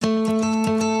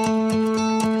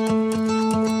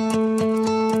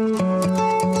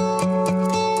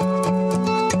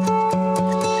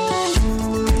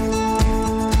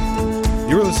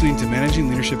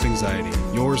Leadership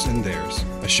Anxiety, Yours and Theirs,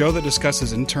 a show that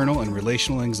discusses internal and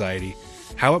relational anxiety,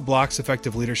 how it blocks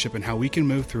effective leadership, and how we can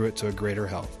move through it to a greater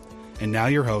health. And now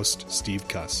your host, Steve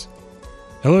Cuss.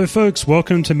 Hello folks,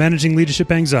 welcome to Managing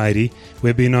Leadership Anxiety.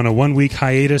 We've been on a one-week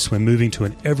hiatus. We're moving to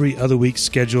an every other week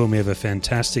schedule, and we have a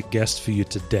fantastic guest for you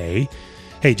today.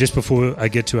 Hey, just before I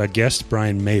get to our guest,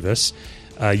 Brian Mavis,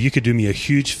 you could do me a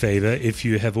huge favor. If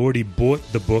you have already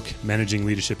bought the book, Managing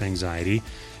Leadership Anxiety,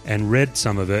 and read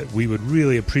some of it, we would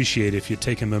really appreciate if you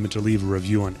take a moment to leave a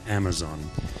review on Amazon.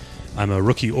 I'm a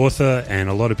rookie author, and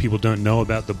a lot of people don't know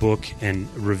about the book, and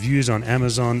reviews on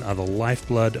Amazon are the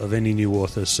lifeblood of any new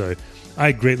author, so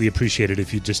I'd greatly appreciate it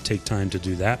if you just take time to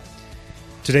do that.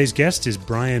 Today's guest is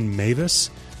Brian Mavis.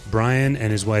 Brian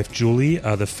and his wife Julie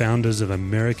are the founders of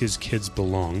America's Kids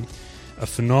Belong, a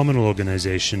phenomenal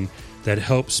organization that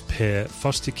helps pair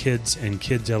foster kids and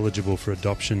kids eligible for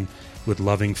adoption with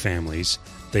loving families.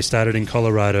 They started in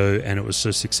Colorado, and it was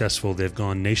so successful they've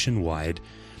gone nationwide.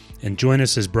 And join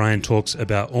us as Brian talks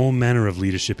about all manner of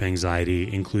leadership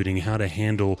anxiety, including how to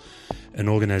handle an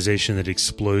organization that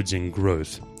explodes in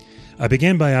growth. I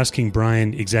began by asking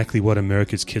Brian exactly what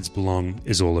America's Kids Belong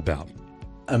is all about.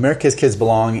 America's Kids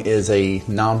Belong is a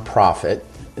nonprofit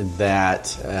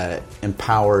that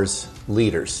empowers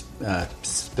leaders,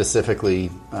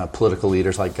 specifically political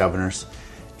leaders like governors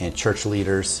and church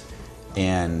leaders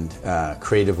and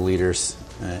creative leaders.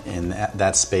 In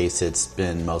that space, it's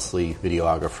been mostly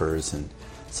videographers and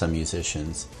some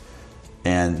musicians,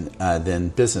 and then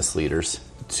business leaders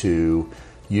to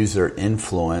use their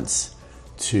influence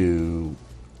to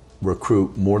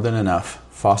recruit more than enough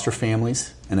foster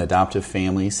families and adoptive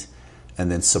families,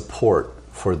 and then support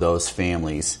for those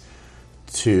families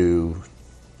to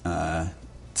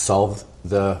solve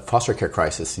the foster care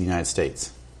crisis in the United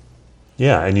States.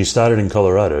 Yeah, and you started in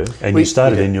Colorado, and you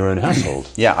started in your own household.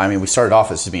 Yeah, I mean, we started off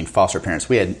as being foster parents.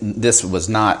 This was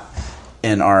not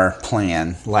in our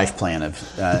life plan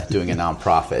of doing a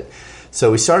nonprofit.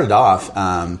 So we started off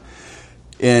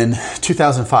in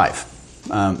 2005.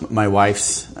 My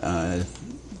wife's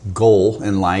goal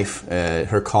in life,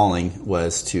 her calling,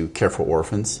 was to care for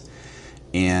orphans,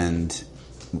 and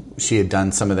she had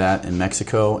done some of that in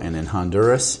Mexico and in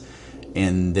Honduras.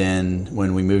 And then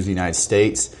when we moved to the United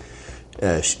States,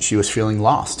 she was feeling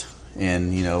lost.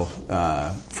 And,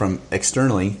 from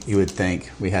externally, you would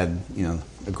think we had,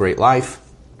 a great life,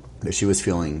 but she was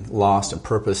feeling lost and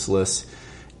purposeless.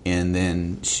 And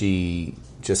then she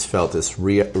just felt this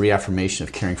reaffirmation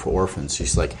of caring for orphans.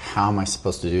 She's like, how am I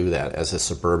supposed to do that as a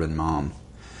suburban mom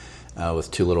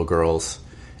with two little girls?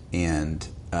 And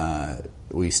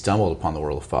we stumbled upon the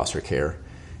world of foster care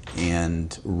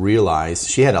and realized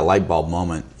she had a light bulb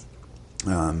moment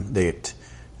that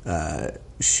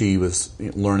she was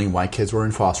learning why kids were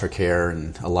in foster care,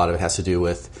 and a lot of it has to do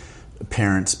with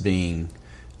parents being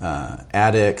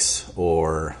addicts,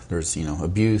 or there's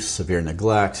abuse, severe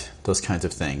neglect, those kinds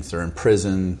of things. They're in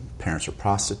prison, parents are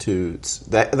prostitutes,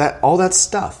 that all that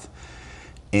stuff.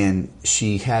 And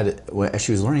she had, as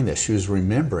she was learning this, she was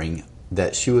remembering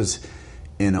that she was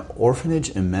in an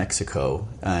orphanage in Mexico,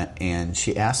 and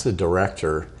she asked the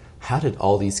director, how did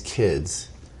all these kids,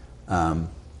 how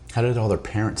did all their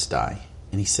parents die?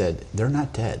 And he said, they're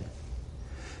not dead.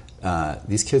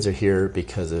 These kids are here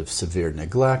because of severe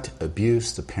neglect,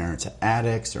 abuse. The parents are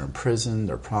addicts, they're in prison,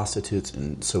 they're prostitutes.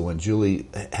 And so when Julie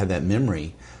had that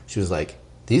memory, she was like,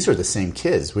 these are the same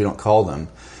kids. We don't call them,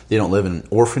 they don't live in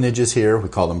orphanages here. We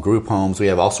call them group homes. We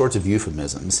have all sorts of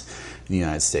euphemisms in the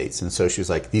United States. And so she was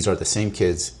like, these are the same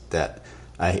kids that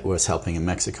I was helping in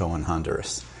Mexico and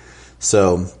Honduras.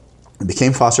 So we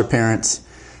became foster parents.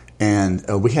 And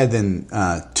we had then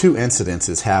two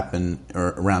incidences happen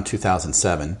around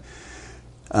 2007.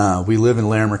 We live in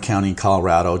Larimer County,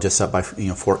 Colorado, just up by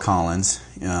Fort Collins,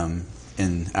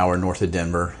 an hour north of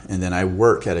Denver. And then I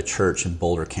work at a church in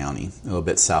Boulder County, a little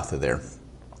bit south of there.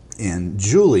 And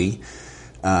Julie,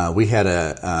 we had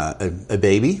a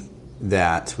baby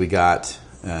that we got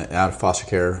out of foster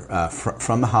care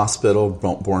from the hospital,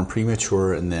 born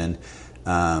premature, and then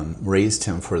raised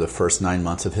him for the first 9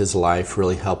 months of his life,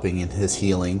 really helping in his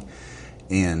healing,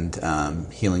 and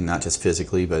healing not just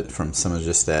physically, but from some of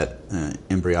just that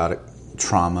embryonic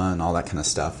trauma and all that kind of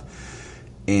stuff.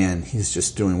 And he's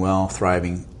just doing well,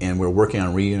 thriving, and we're working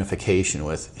on reunification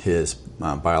with his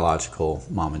biological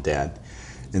mom and dad.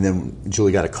 And then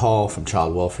Julie got a call from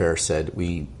Child Welfare, said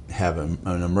we have an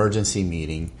emergency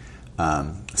meeting,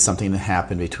 something that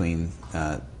happened between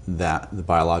the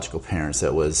biological parents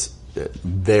that was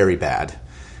very bad,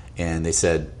 and they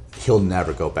said he'll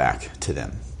never go back to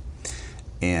them.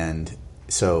 And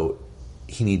so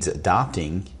he needs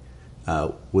adopting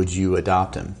would you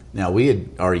adopt him? Now, we had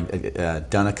already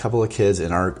done a couple of kids,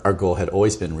 and our goal had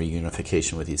always been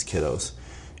reunification with these kiddos.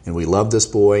 And we loved this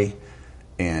boy,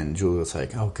 and Julie was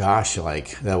like, oh gosh,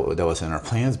 like that wasn't in our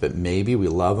plans, but maybe we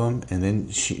love him. And then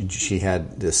she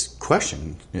had this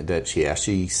question that she asked.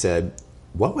 She said,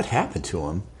 what would happen to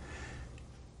him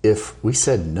if we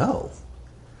said no?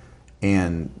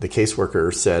 And the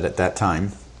caseworker said at that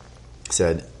time,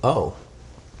 oh,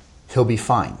 he'll be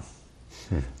fine.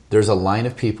 There's a line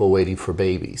of people waiting for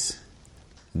babies.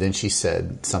 Then she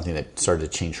said something that started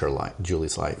to change her life,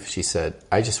 Julie's life. She said,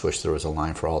 I just wish there was a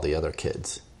line for all the other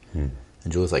kids. And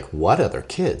Julie's like, what other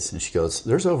kids? And she goes,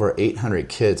 there's over 800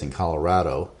 kids in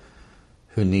Colorado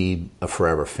who need a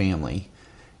forever family,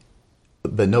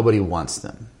 but nobody wants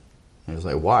them. And I was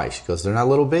like, why? She goes, they're not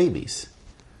little babies.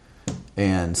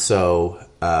 And so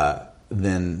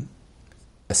then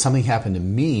something happened to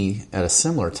me at a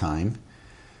similar time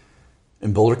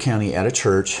in Boulder County at a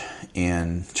church,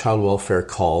 and child welfare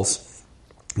calls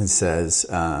and says,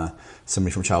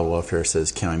 somebody from child welfare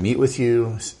says, can I meet with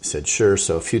you? I said, sure.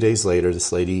 So a few days later,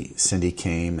 this lady, Cindy,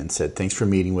 came and said, thanks for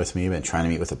meeting with me. I've been trying to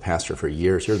meet with a pastor for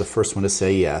years. You're the first one to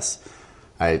say yes.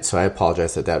 So I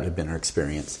apologize that would have been her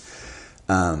experience.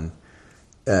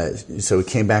 So we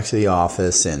came back to the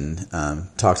office and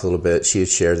talked a little bit. She had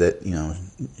shared that,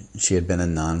 she had been a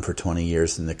nun for 20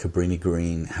 years in the Cabrini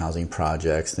Green housing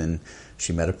projects. Then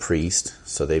she met a priest,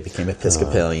 so they became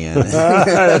Episcopalian.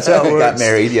 That's how it works. Got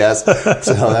married, yes.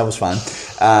 So that was fun.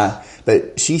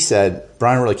 But she said,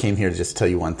 Brian really came here to just tell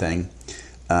you one thing.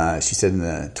 She said, in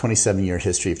the 27-year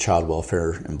history of child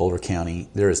welfare in Boulder County,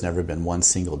 there has never been one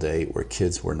single day where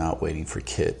kids were not waiting for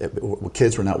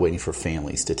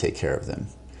families to take care of them.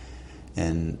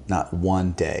 And not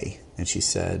one day. And she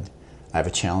said, I have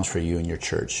a challenge for you and your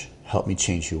church. Help me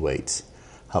change your weights.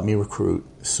 Help me recruit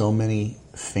so many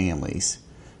families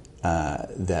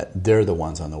that they're the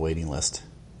ones on the waiting list,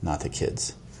 not the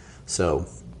kids. So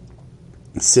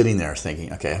sitting there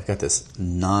thinking, okay, I've got this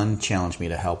nun challenge me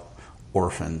to help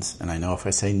orphans, and I know if I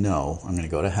say no, I'm going to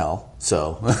go to hell.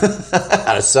 So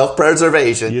out of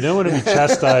self-preservation. You don't want to be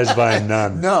chastised by a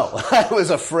nun. No, I was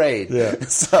afraid. Yeah.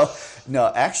 So, no,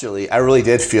 actually, I really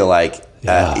did feel like,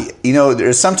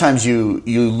 there's sometimes you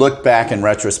look back in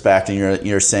retrospect and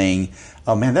you're saying,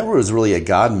 oh man, that was really a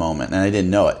God moment, and I didn't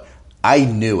know it. I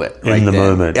knew it right in the then.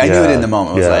 moment. I knew it in the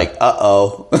moment. I was like,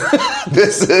 uh-oh,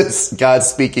 this is God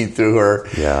speaking through her.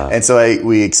 Yeah. And so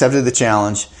we accepted the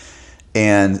challenge.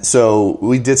 And so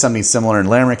we did something similar in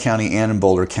Larimer County and in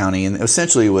Boulder County. And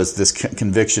essentially it was this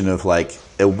conviction of like,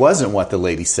 it wasn't what the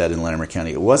lady said in Larimer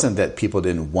County. It wasn't that people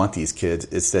didn't want these kids.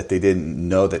 It's that they didn't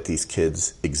know that these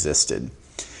kids existed.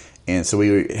 And so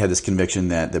we had this conviction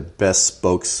that the best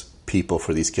spokespeople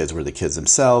for these kids were the kids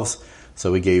themselves.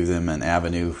 So we gave them an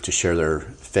avenue to share their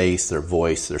face, their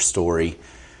voice, their story,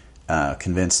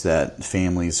 convinced that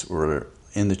families were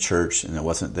in the church, and it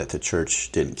wasn't that the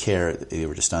church didn't care, they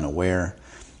were just unaware.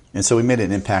 And so we made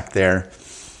an impact there.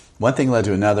 One thing led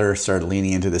to another, started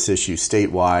leaning into this issue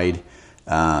statewide.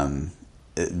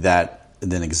 That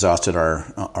then exhausted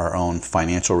our own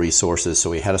financial resources, so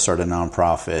we had to start a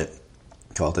nonprofit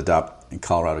called Adopt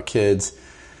Colorado Kids.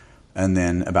 And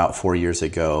then about 4 years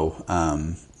ago,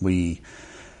 we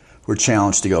were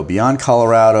challenged to go beyond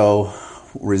Colorado,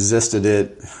 resisted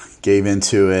it, gave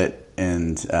into it,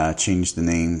 and changed the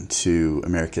name to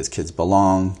America's Kids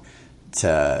Belong,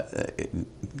 to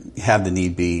have the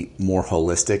need be more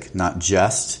holistic, not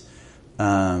just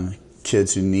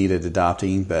kids who needed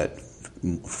adopting, but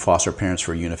foster parents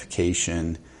for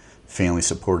unification, family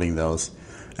supporting those.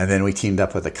 And then we teamed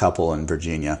up with a couple in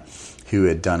Virginia who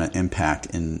had done an impact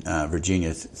in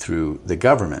Virginia through the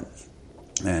government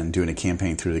and doing a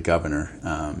campaign through the governor,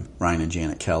 Ryan and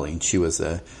Janet Kelly. And she was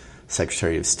the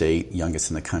Secretary of State, youngest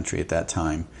in the country at that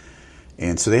time.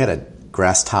 And so they had a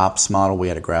grass tops model, we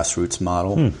had a grassroots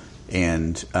model,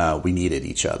 and we needed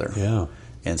each other. Yeah.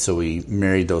 And so we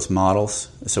married those models.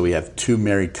 So we have two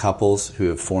married couples who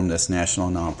have formed this national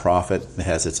nonprofit that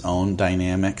has its own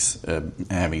dynamics,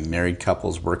 having married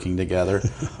couples working together.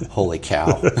 Holy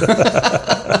cow.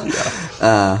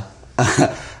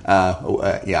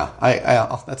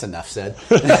 That's enough said.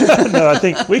 No, I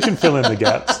think we can fill in the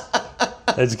gaps.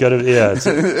 It's got to,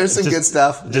 there's some good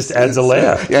stuff. Just adds a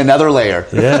layer. Yeah, another layer.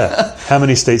 Yeah. How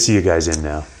many states are you guys in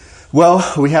now? Well,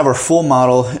 we have our full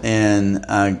model, and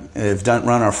have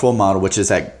run our full model, which is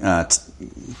that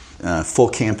full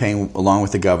campaign along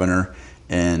with the governor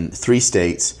in 3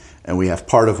 states, and we have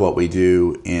part of what we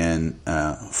do in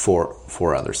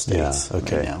 4 other states. Yeah.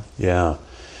 Okay. Right now. Yeah.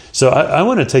 So I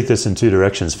want to take this in 2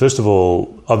 directions. First of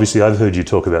all, obviously, I've heard you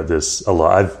talk about this a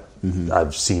lot.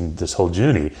 I've seen this whole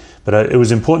journey. But it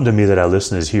was important to me that our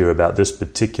listeners hear about this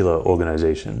particular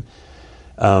organization.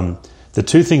 The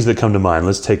two things that come to mind,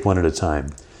 let's take one at a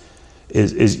time,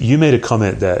 is you made a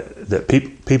comment that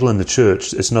people in the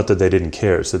church, it's not that they didn't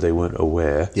care, it's that they weren't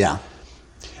aware. Yeah.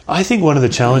 I think one of the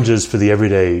challenges for the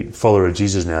everyday follower of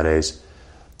Jesus nowadays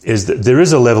is that there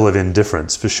is a level of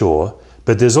indifference for sure,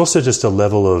 but there's also just a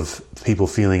level of people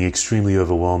feeling extremely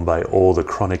overwhelmed by all the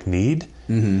chronic need.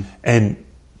 Mm-hmm. And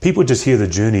people just hear the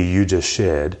journey you just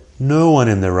shared. No one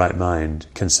in their right mind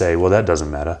can say, well, that doesn't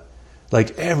matter.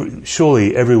 Like,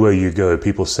 surely everywhere you go,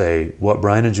 people say, what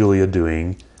Brian and Julie are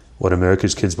doing, what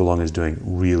America's Kids Belong is doing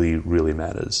really, really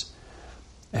matters.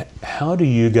 How do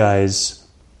you guys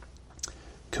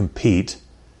compete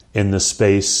in the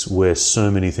space where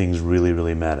so many things really,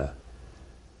 really matter?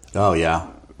 Oh, yeah.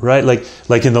 Right?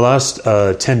 Like in the last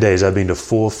 10 days, I've been to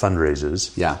 4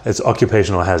 fundraisers. Yeah. It's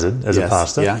occupational hazard as a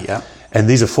pastor. Yeah. And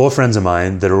these are 4 friends of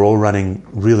mine that are all running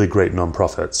really great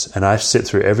nonprofits. And I sit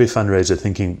through every fundraiser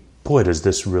thinking, boy, does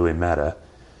this really matter?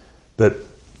 But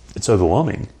it's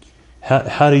overwhelming.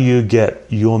 How do you get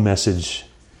your message?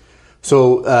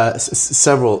 So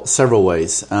several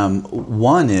ways.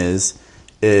 One is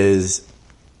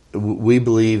we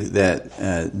believe that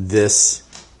this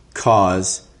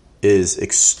cause is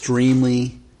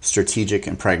extremely strategic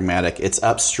and pragmatic. It's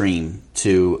upstream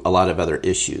to a lot of other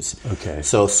issues. Okay.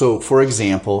 So for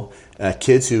example,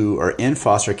 kids who are in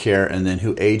foster care and then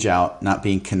who age out, not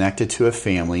being connected to a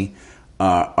family,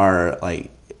 are like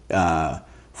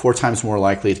 4 times more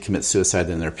likely to commit suicide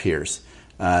than their peers.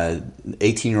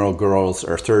 18-year-old girls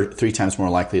are 3 times more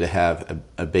likely to have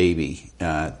a baby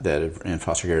that are in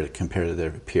foster care compared to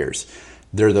their peers.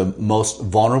 They're the most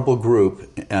vulnerable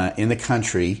group in the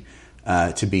country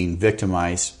to being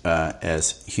victimized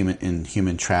as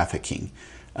human trafficking.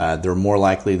 They're more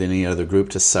likely than any other group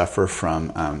to suffer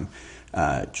from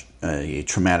a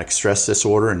traumatic stress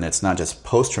disorder, and it's not just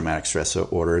post-traumatic stress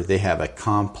disorder. They have a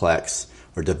complex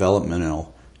or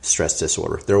developmental stress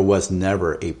disorder. There was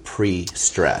never a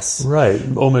pre-stress. Right.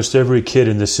 Almost every kid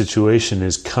in this situation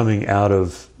is coming out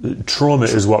of trauma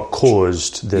is what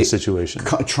caused their situation.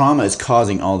 Trauma is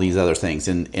causing all these other things.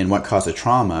 And what caused the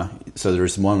trauma, so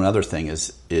there's one other thing,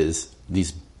 is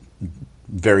these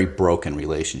very broken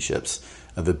relationships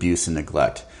of abuse and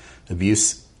neglect.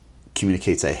 Abuse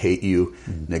communicates, I hate you.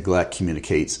 Neglect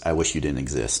communicates, I wish you didn't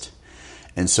exist.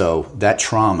 And so that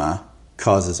trauma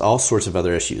causes all sorts of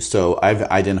other issues. So I've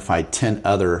identified 10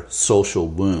 other social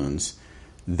wounds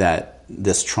that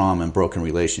this trauma and broken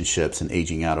relationships and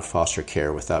aging out of foster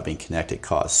care without being connected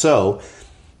cause. So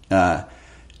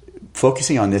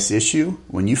focusing on this issue,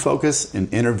 when you focus and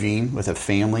intervene with a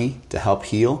family to help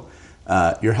heal,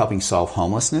 you're helping solve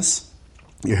homelessness,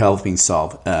 you're helping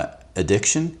solve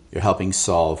addiction, you're helping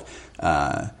solve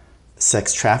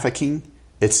sex trafficking.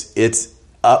 It's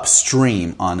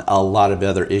upstream on a lot of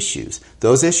other issues.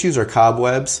 Those issues are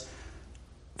cobwebs.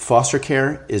 Foster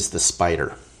care is the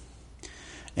spider.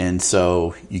 And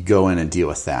so you go in and deal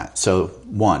with that. So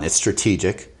 1, it's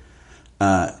strategic.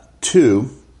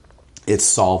 2, it's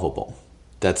solvable.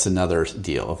 That's another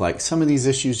deal of like some of these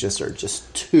issues are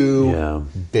just too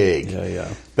big.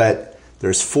 Yeah. But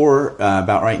there's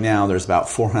about right now, there's about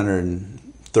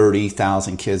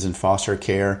 430,000 kids in foster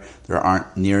care. There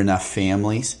aren't near enough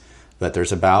families. But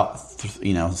there's about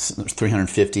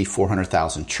 350,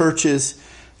 400,000 churches.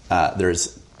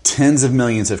 There's tens of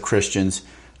millions of Christians.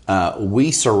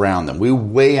 We surround them. We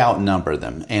way outnumber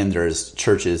them. And there's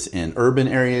churches in urban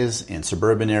areas, in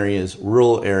suburban areas,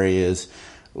 rural areas.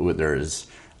 There's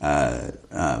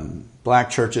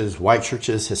black churches, white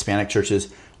churches, Hispanic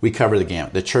churches. We cover the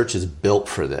gamut. The church is built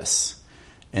for this.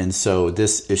 And so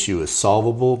this issue is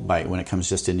solvable when it comes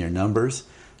just in your numbers.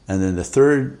 And then the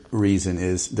third reason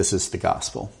is this is the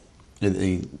gospel.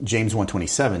 James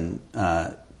 1:27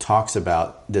 talks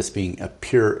about this being a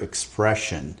pure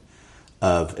expression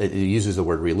of, it uses the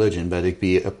word religion, but it'd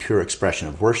be a pure expression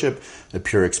of worship, a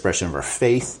pure expression of our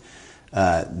faith,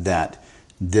 that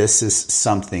this is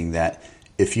something that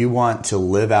if you want to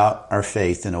live out our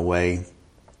faith in a way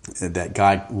that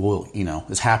God will,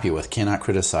 is happy with, cannot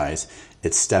criticize,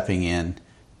 it's stepping in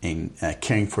and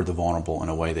caring for the vulnerable in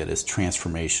a way that is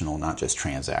transformational, not just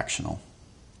transactional.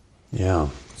 Yeah.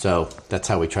 So that's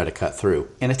how we try to cut through.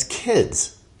 And it's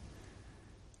kids.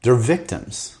 They're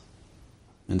victims.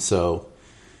 And so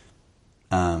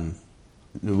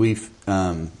we've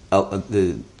when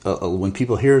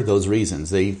people hear those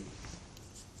reasons, they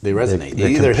resonate.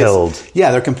 They're compelled.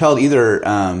 They're compelled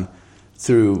either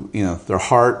through their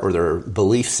heart or their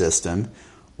belief system.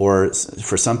 Or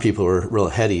for some people who are real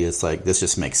heady, it's like, this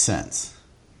just makes sense.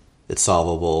 it's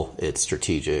solvable, it's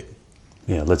strategic.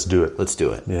 Yeah, let's do it. Let's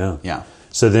do it. Yeah. Yeah.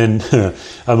 So then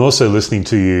I'm also listening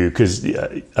to you because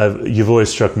you've always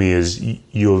struck me as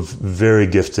you're very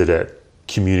gifted at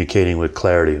communicating with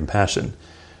clarity and passion.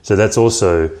 So that's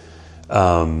also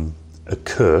a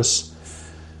curse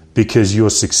because your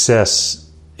success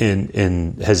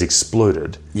in has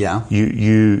exploded. Yeah.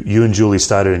 You and Julie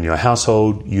started in your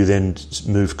household. You then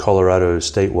moved Colorado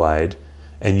statewide,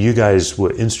 and you guys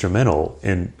were instrumental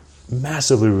in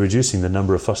massively reducing the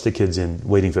number of foster kids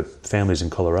waiting for families in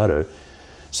Colorado.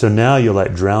 So now you're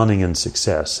like drowning in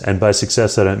success. And by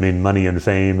success, I don't mean money and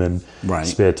fame and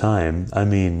spare time. I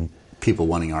mean people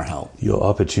wanting our help. Your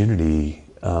opportunity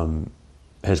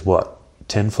has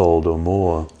tenfold or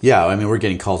more. Yeah, I mean, we're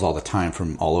getting calls all the time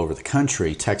from all over the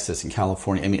country, Texas and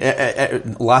California. I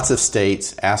mean, lots of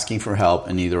states asking for help,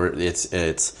 and either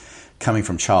it's coming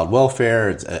from child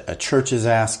welfare, a church is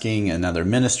asking, another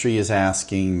ministry is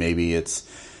asking, maybe it's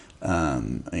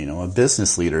a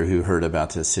business leader who heard about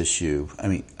this issue. I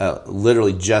mean,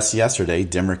 literally just yesterday,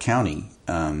 Denver County,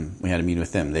 we had a meeting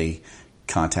with them. They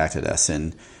contacted us,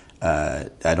 and I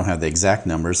don't have the exact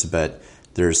numbers, but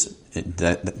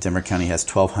Denver County has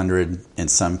 1,200 and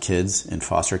some kids in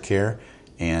foster care,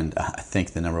 and I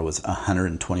think the number was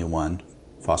 121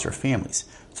 foster families.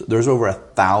 So there's over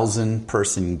 1,000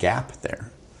 person gap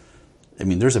there. I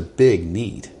mean, there's a big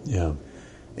need. Yeah.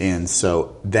 And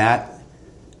so that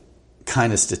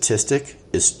kind of statistic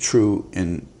is true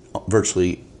in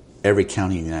virtually every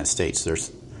county in the United States. There's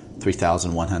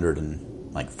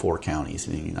 3,104 counties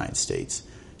in the United States.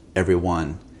 Every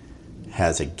one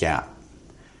has a gap.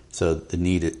 So the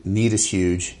need is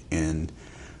huge, and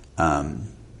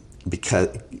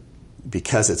because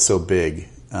it's so big,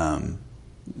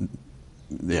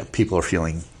 people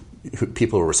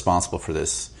are responsible for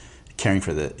this, caring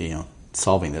for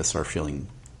solving this, are feeling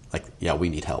like, we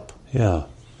need help. Yeah.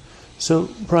 So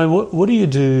Brian, what do you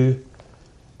do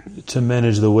to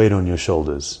manage the weight on your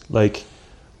shoulders? Like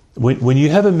when you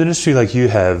have a ministry like you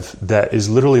have that is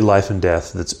literally life and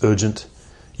death, that's urgent.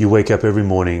 You wake up every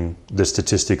morning, the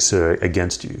statistics are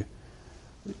against you.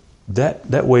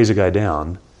 That weighs a guy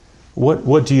down.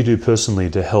 What do you do personally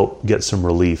to help get some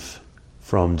relief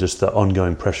from just the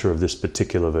ongoing pressure of this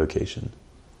particular vocation?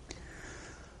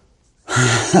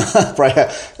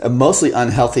 Mostly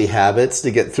unhealthy habits to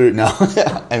get through. No,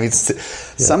 I mean,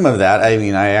 some of that. I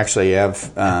mean, I actually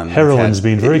have... Heroin's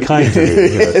been very kind to me.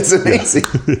 It's amazing.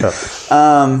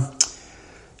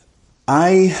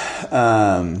 I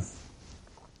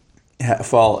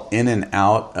fall in and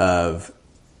out of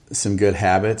some good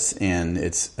habits, and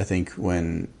it's, I think,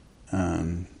 when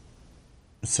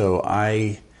so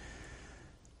I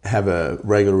have a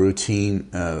regular routine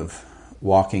of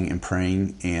walking and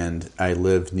praying, and I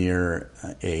live near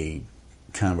a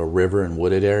kind of a river and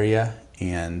wooded area,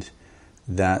 and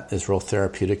that is real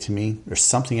therapeutic to me. There's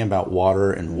something about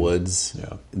water and woods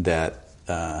that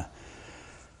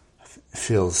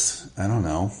feels, I don't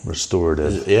know,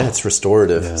 restorative. Yeah, it's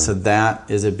restorative. Yeah. So that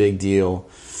is a big deal.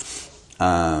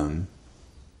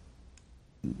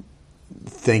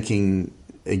 Thinking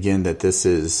again that this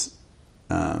is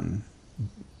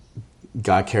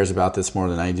God cares about this more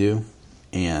than I do,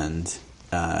 and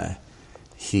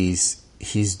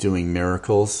He's doing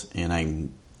miracles.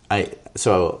 And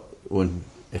so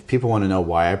if people want to know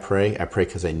why I pray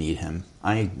because I need Him.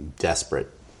 I'm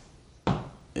desperate,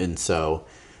 and so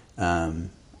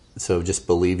just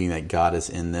believing that God is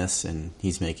in this and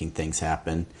He's making things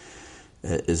happen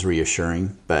is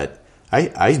reassuring. But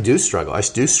I do struggle. I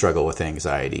do struggle with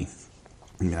anxiety.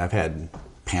 I mean, I've had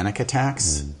panic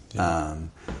attacks.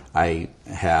 I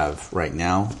have right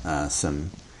now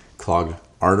some clogged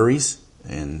arteries,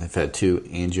 and I've had 2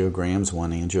 angiograms,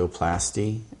 1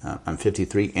 angioplasty. I'm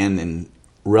 53 and in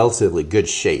relatively good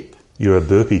shape. You're a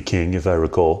burpee king, if I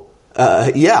recall.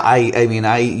 I mean,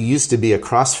 I used to be a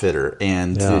CrossFitter,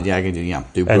 and I can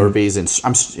do burpees, and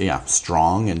I'm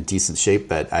strong and decent shape.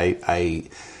 But I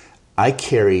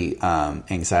carry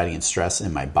anxiety and stress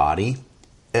in my body,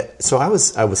 so I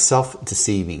was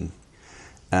self-deceiving.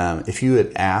 If you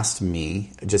had asked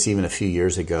me just even a few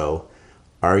years ago,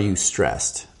 "Are you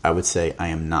stressed?" I would say I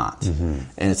am not, and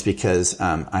it's because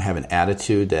I have an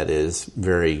attitude that is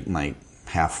very like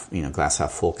glass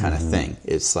half full kind of thing.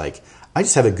 It's like, I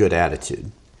just have a good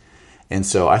attitude. And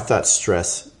so I thought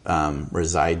stress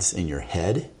resides in your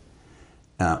head.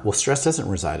 Well, stress doesn't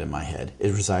reside in my head.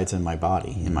 It resides in my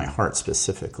body, in my heart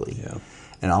specifically. Yeah.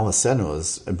 And all of a sudden it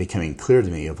was becoming clear to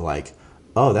me of like,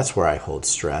 oh, that's where I hold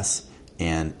stress,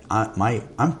 and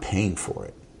I'm paying for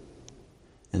it.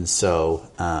 And so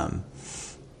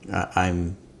I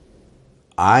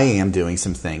I am doing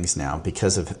some things now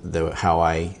because of how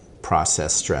I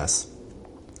process stress.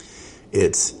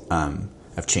 It's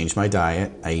I've changed my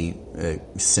diet. I eat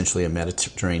essentially a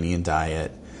Mediterranean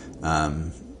diet,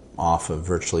 off of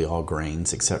virtually all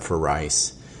grains except for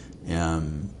rice.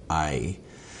 I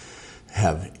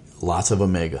have lots of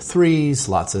omega-3s,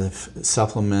 lots of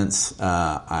supplements.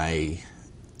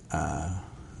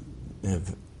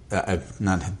 I've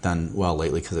not done well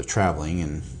lately because of traveling,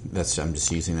 and I'm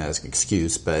just using that as an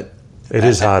excuse. But it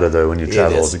is harder though when you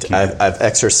travel. I've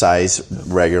exercised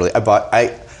regularly.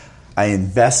 I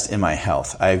invest in my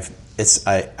health. I was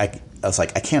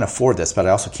like, I can't afford this, but I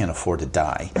also can't afford to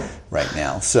die right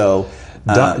now. So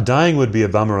dying would be a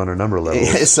bummer on a number of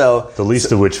levels. So the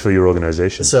least of which for your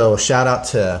organization. So shout out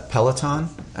to Peloton.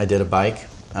 I did a bike.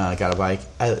 Got a bike.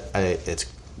 It's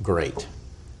great.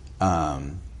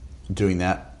 Doing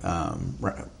that,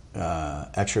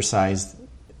 exercise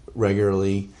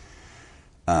regularly,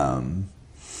 and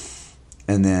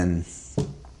then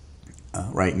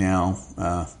right now,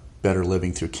 better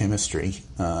living through chemistry.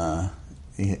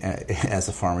 As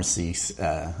the pharmacies,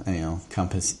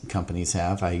 companies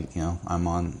have. I'm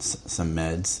on some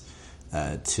meds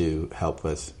to help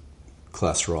with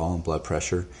cholesterol and blood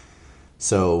pressure.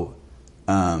 So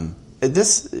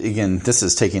this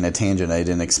is taking a tangent I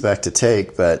didn't expect to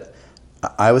take, but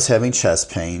I was having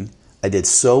chest pain. I did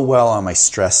so well on my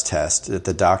stress test that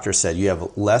the doctor said you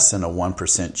have less than a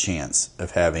 1% chance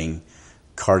of having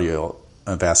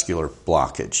cardiovascular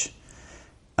blockage.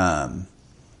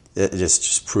 It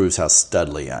just proves how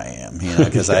studly I am,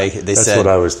 because they that's said what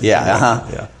I was thinking.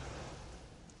 Yeah.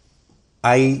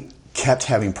 I kept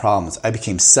having problems. I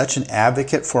became such an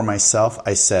advocate for myself.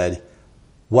 I said,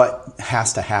 what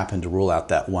has to happen to rule out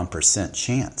that 1%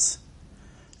 chance?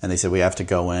 And they said, we have to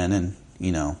go in and,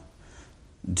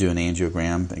 do an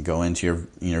angiogram and go into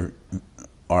your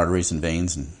arteries and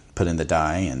veins and put in the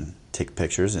dye and take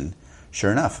pictures. And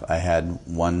sure enough, I had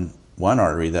one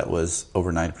artery that was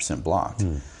over 90% blocked,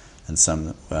 and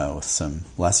some with some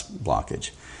less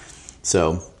blockage.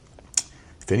 So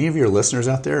if any of your listeners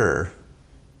out there are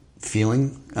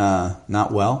feeling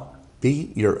not well,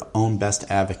 be your own best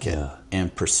advocate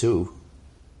and pursue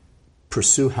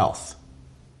health.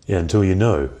 Yeah, until you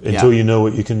know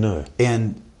what you can know.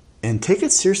 And take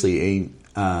it seriously.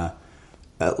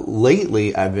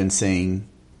 Lately, I've been saying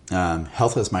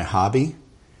health is my hobby.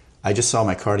 I just saw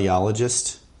my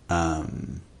cardiologist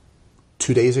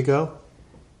 2 days ago.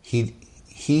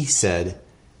 He said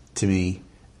to me,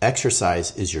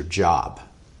 exercise is your job.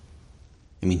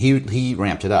 I mean, he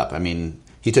ramped it up. I mean,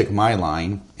 he took my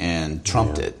line and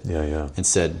trumped it. Yeah. And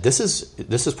said, this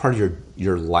is part of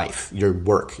your life, your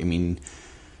work. I mean,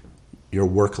 your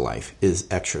work life is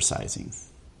exercising.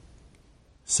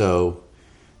 So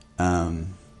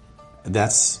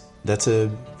that's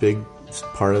a big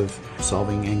part of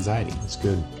solving anxiety. That's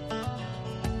good.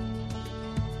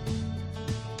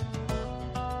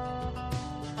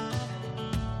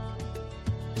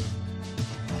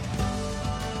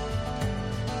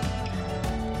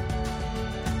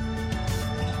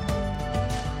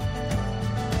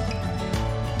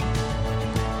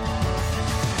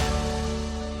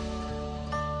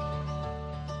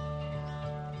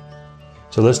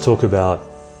 So let's talk about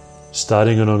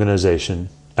starting an organization,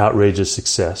 outrageous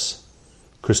success.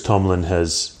 Chris Tomlin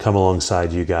has come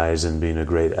alongside you guys and been a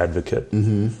great advocate.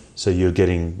 Mm-hmm. So you're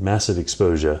getting massive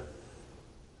exposure.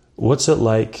 What's it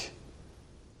like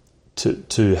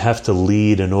to have to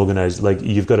lead and organize? Like,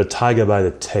 you've got a tiger by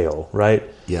the tail, right?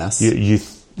 Yes.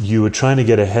 You were trying to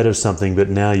get ahead of something, but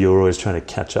now you're always trying to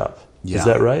catch up. Yeah. Is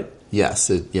that right? Yes.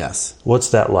 Yes.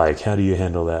 What's that like? How do you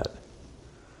handle that?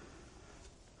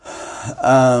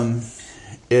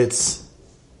 It's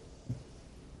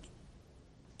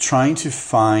trying to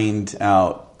find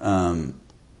out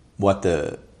what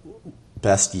the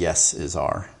best yeses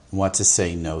are, what to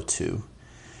say no to.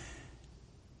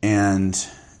 And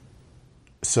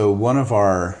so one of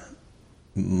our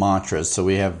mantras, so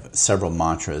we have several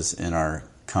mantras in our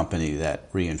company that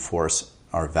reinforce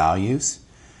our values.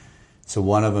 So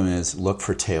one of them is look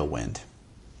for tailwind.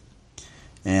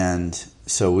 And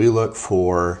so we look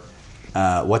for,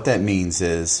 what that means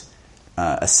is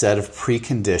a set of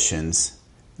preconditions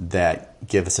that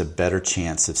give us a better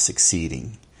chance of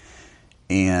succeeding.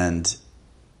 And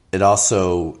it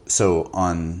also,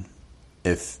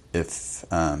 if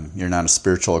you're not a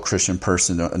spiritual or Christian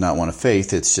person, not one of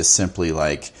faith, it's just simply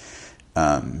like,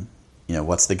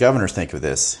 what's the governor think of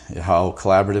this? How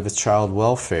collaborative is child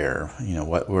welfare?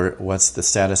 What's the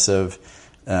status of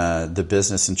the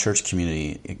business and church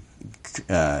community?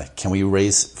 Can we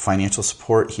raise financial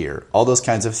support here? All those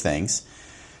kinds of things.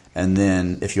 And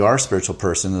then if you are a spiritual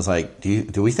person, it's like,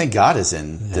 do we think God is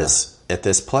in at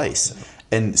this place?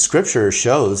 And Scripture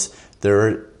shows there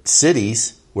are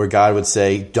cities where God would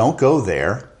say, don't go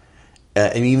there.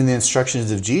 And even the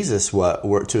instructions of Jesus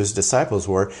were to his disciples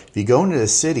were, if you go into the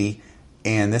city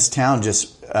and this town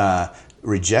just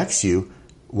rejects you,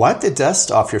 wipe the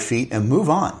dust off your feet and move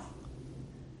on.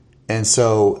 And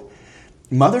so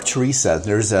Mother Teresa,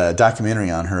 there's a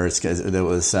documentary on her that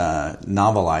was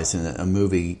novelized in a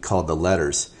movie called The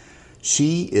Letters.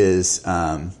 She is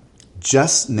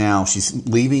just now, she's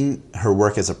leaving her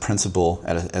work as a principal,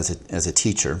 as a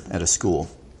teacher at a school.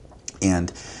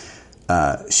 And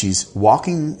she's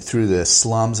walking through the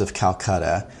slums of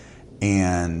Calcutta,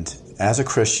 and as a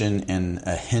Christian in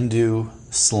a Hindu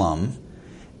slum,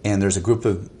 and there's a group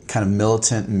of kind of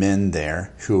militant men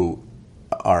there who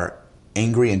are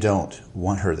angry and don't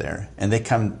want her there. And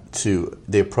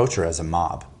they approach her as a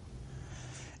mob.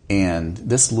 And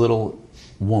this little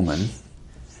woman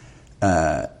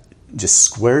just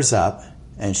squares up,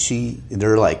 and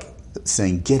they're like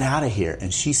saying, get out of here.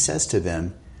 And she says to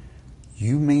them,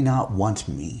 you may not want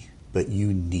me, but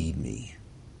you need me.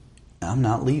 I'm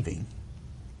not leaving.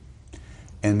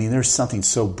 And I mean, there's something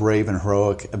so brave and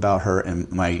heroic about her.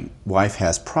 And my wife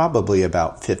has probably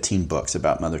about 15 books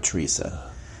about Mother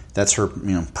Teresa. That's her,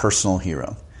 personal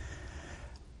hero.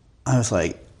 I was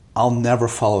like, I'll never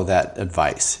follow that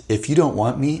advice. If you don't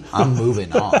want me, I'm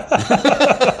moving on.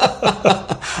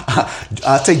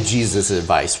 I'll take Jesus'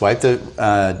 advice. Wipe the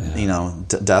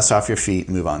dust off your feet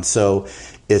and move on. So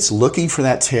it's looking for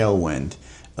that tailwind.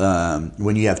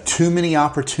 When you have too many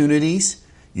opportunities,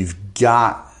 you've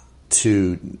got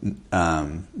to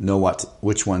know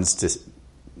which ones to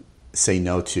say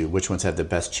no to, which ones have the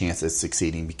best chance at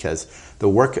succeeding, because the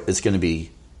work is going to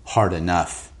be hard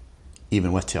enough,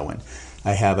 even with tailwind.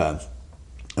 I have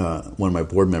one of my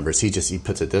board members. He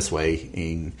puts it this way,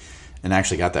 and I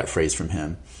actually got that phrase from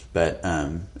him. But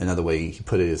another way he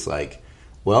put it is like,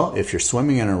 well, if you're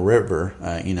swimming in a river,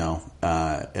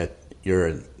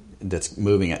 that's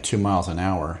moving at 2 miles an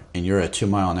hour, and you're a 2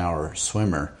 mile an hour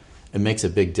swimmer, it makes a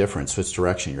big difference which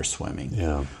direction you're swimming.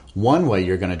 Yeah. One way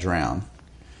you're going to drown.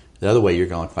 The other way, you're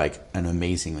going to look like an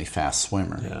amazingly fast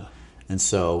swimmer. Yeah. And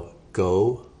so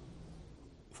go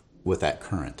with that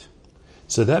current.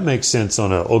 So that makes sense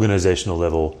on an organizational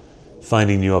level,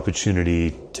 finding new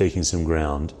opportunity, taking some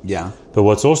ground. Yeah. But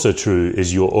what's also true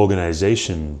is your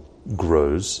organization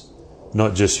grows,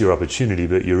 not just your opportunity,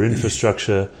 but your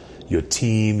infrastructure, your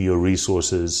team, your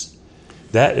resources.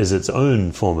 That is its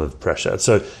own form of pressure.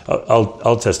 So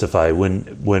I'll testify,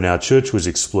 when our church was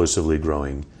explosively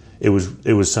growing, it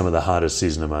was some of the hardest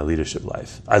season of my leadership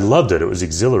life. I loved it. It was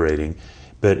exhilarating,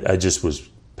 but I just was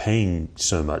paying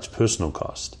so much personal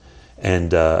cost.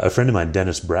 And a friend of mine,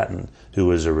 Dennis Bratton, who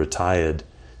was a retired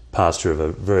pastor of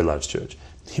a very large church,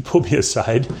 he pulled me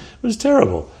aside. It was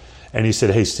terrible. And he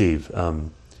said, hey, Steve,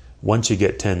 once you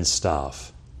get 10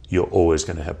 staff, you're always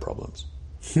going to have problems.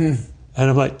 And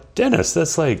I'm like, Dennis,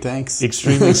 that's like Thanks.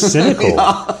 Extremely cynical.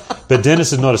 Yeah. But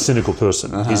Dennis is not a cynical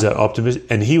person. Uh-huh. He's an optimist.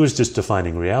 And he was just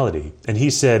defining reality. And he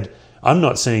said, I'm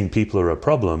not saying people are a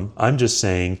problem. I'm just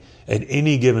saying at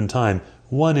any given time,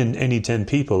 1 in any 10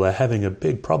 people are having a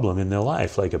big problem in their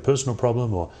life, like a personal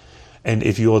problem. And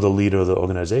if you're the leader of the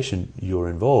organization, you're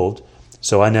involved.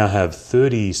 So I now have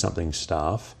 30-something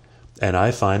staff, and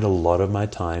I find a lot of my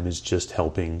time is just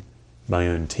helping my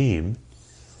own team,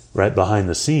 right behind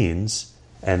the scenes,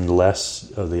 and less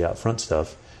of the out front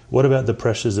stuff. What about the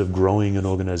pressures of growing an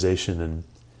organization? And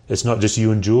it's not just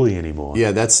you and Julie anymore.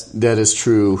 Yeah, that is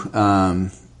true.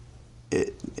 And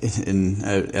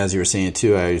as you were saying it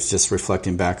too, I was just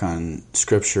reflecting back on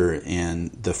Scripture, and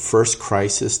the first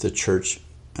crisis the church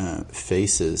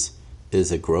faces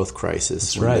is a growth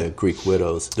crisis. That's right. The Greek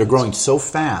widows, they're growing so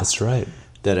fast. That's right.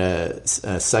 That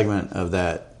a segment of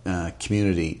that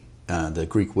community, the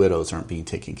Greek widows, aren't being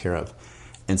taken care of.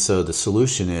 And so the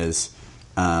solution is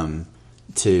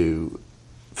to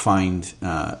find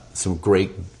some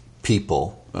great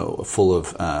people full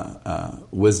of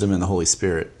wisdom and the Holy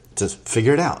Spirit to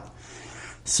figure it out.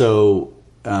 So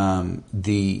I'm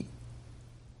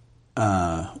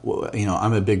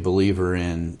a big believer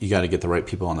in, you got to get the right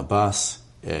people on the bus.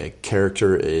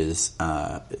 Character is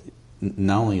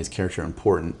not only is character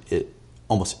important,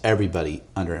 almost everybody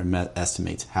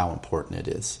underestimates how important it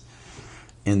is,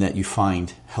 in that you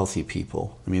find healthy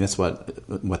people. I mean, that's what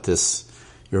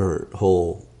your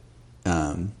whole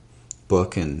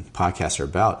book and podcast are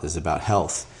about, is about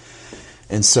health.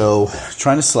 And so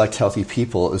trying to select healthy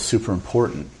people is super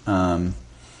important. Our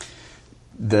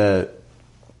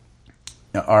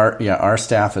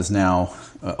staff is now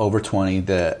over 20.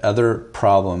 The other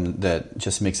problem that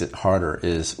just makes it harder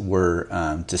is we're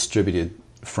distributed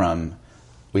from.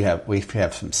 We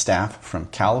have some staff from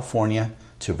California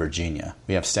to Virginia.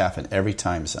 We have staff in every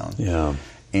time zone. Yeah.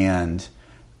 And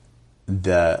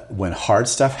when hard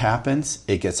stuff happens,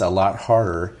 it gets a lot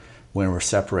harder when we're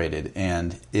separated.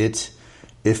 And if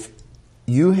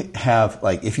you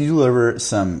deliver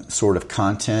some sort of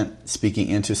content speaking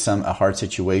into a hard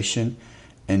situation,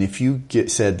 and if you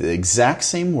said the exact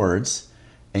same words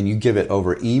and you give it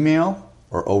over email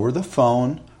or over the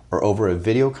phone or over a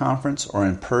video conference or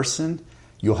in person,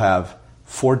 you'll have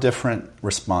 4 different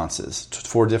responses,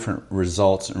 4 different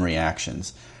results and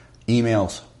reactions.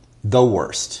 Email's the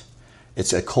worst.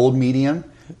 It's a cold medium.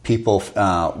 People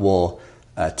will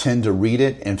tend to read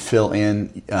it and fill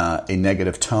in a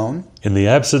negative tone. In the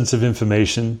absence of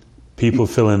information, people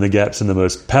fill in the gaps in the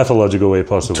most pathological way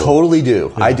possible. Totally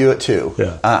do. Yeah. I do it too.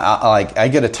 Yeah. I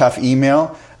get a tough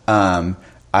email. I'm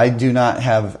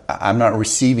not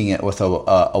receiving it with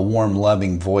a warm,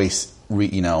 loving voice,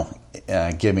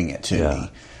 giving it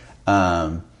to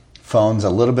me. Phone's a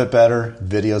little bit better.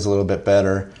 Video's a little bit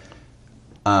better.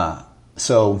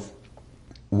 So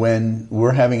when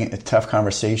we're having a tough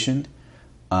conversation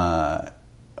or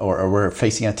we're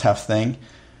facing a tough thing,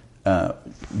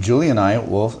 Julie and I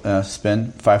will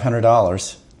spend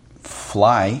 $500,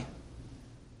 fly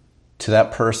to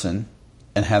that person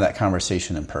and have that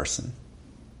conversation in person.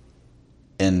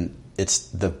 And it's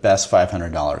the best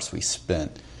 $500 we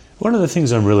spent. One of the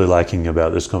things I'm really liking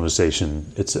about this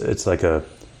conversation, it's like a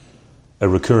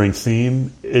recurring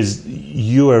theme, is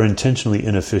you are intentionally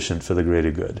inefficient for the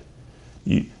greater good.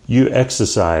 You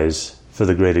exercise for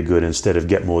the greater good instead of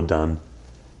get more done.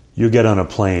 You get on a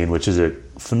plane, which is a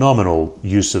phenomenal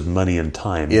use of money and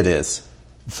time. It is.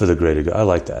 For the greater good. I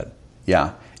like that.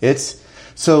 Yeah.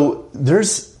 So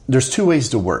there's 2 ways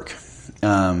to work.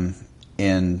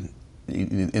 In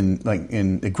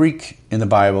the Greek, in the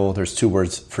Bible, there's 2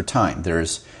 words for time.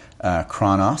 There's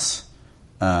chronos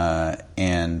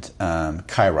and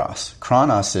kairos.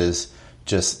 Chronos is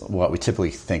just what we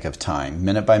typically think of time,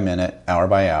 minute by minute, hour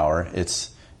by hour.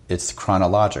 It's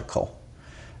chronological.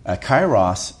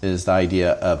 Kairos is the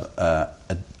idea of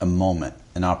a moment,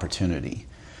 an opportunity.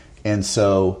 And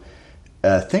so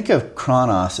think of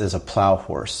Chronos as a plow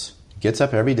horse. Gets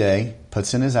up every day,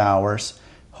 puts in his hours.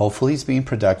 Hopefully he's being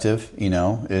productive.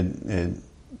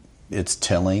 It's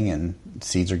tilling and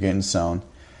seeds are getting sown.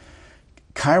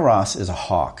 Kairos is a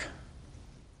hawk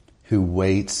who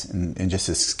waits and just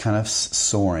is kind of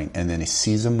soaring, and then he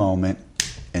sees a moment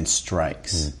and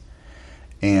strikes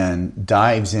and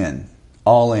dives in,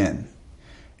 all in.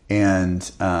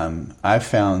 And I've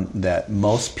found that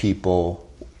most people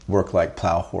work like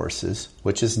plow horses,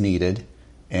 which is needed,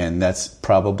 and that's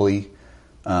probably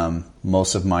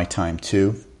most of my time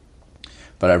too.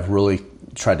 But I've really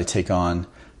tried to take on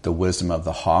the wisdom of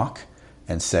the hawk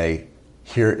and say,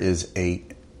 here is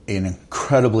an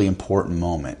incredibly important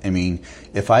moment. I mean,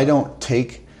 if I don't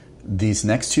take these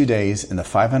next 2 days and the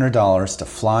 $500 to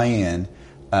fly in,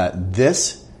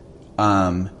 this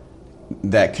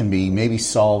that can be maybe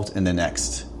solved in the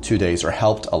next 2 days or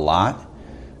helped a lot,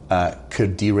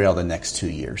 could derail the next 2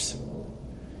 years.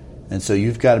 And so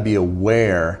you've got to be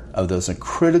aware of those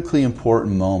critically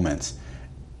important moments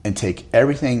and take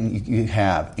everything you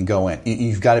have and go in.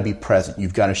 You've got to be present.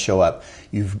 You've got to show up.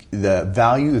 The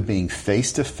value of being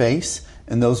face-to-face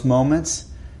in those moments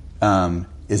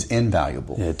is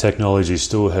invaluable. Yeah, technology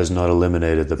still has not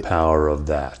eliminated the power of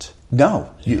that.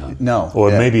 No. No. Or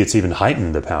maybe it's even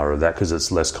heightened the power of that because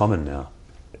it's less common now.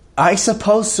 I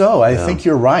suppose so. I think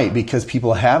you're right, because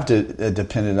people have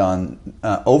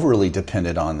overly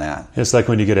depended on that. It's like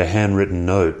when you get a handwritten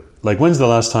note. Like, when's the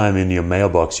last time in your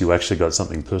mailbox you actually got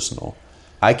something personal?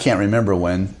 I can't remember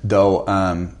when, though.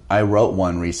 I wrote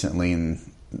one recently, and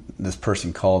this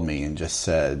person called me and just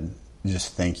said,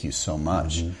 just thank you so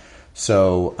much. Mm-hmm.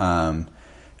 So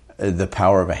the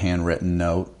power of a handwritten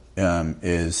note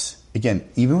is, again,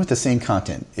 even with the same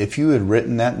content, if you had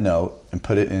written that note and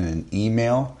put it in an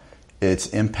email, its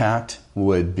impact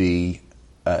would be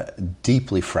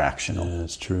deeply fractional. Yeah,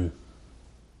 that's true.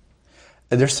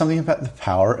 There's something about the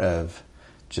power of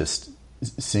just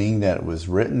seeing that it was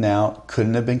written out,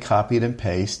 couldn't have been copied and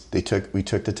pasted. We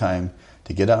took the time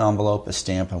to get an envelope, a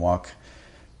stamp, and walk.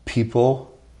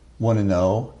 People want to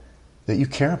know that you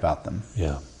care about them.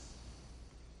 Yeah.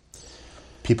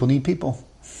 People need people.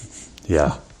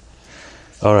 Yeah.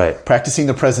 All right. Practicing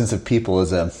the Presence of People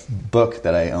is a book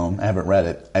that I own. I haven't read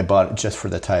it. I bought it just for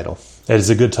the title. It is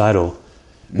a good title.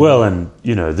 Well, and,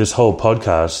 this whole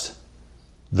podcast,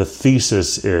 the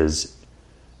thesis is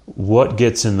what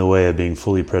gets in the way of being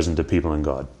fully present to people and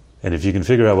God. And if you can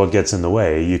figure out what gets in the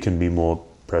way, you can be more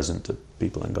present to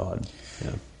people and God.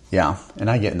 Yeah. Yeah, and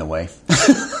I get in the way.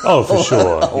 Oh, for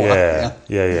sure.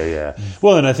 Yeah.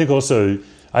 Well, and I think also,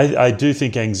 I do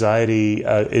think anxiety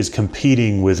is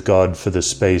competing with God for the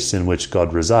space in which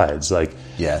God resides. Like,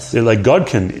 yes, like God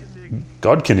can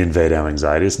invade our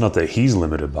anxiety. It's not that He's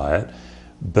limited by it,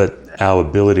 but our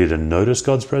ability to notice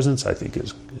God's presence, I think,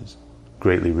 is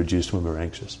greatly reduced when we're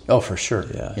anxious. Oh, for sure.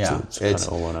 Yeah. It's kind of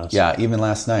all on us. Yeah, even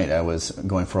last night I was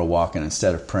going for a walk, and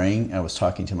instead of praying, I was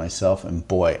talking to myself, and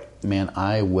boy, man,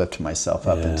 I whipped myself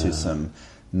up into some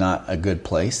not a good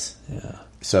place. Yeah.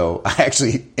 So I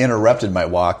actually interrupted my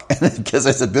walk because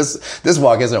I said, this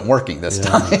walk isn't working this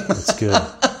time. That's good.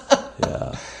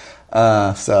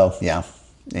 Yeah. So yeah,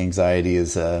 anxiety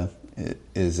is a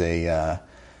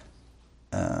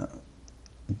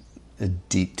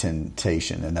deep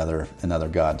temptation, another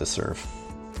God to serve.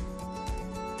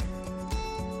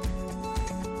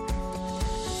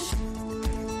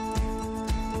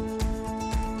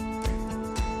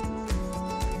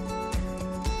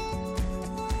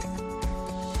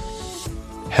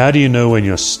 How do you know when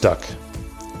you're stuck?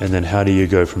 And then how do you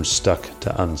go from stuck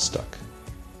to unstuck?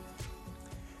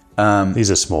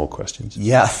 These are small questions.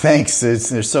 Yeah, thanks.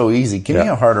 They're so easy. Give me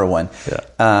a harder one. Yeah.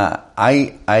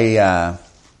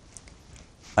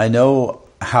 I know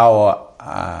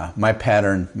how my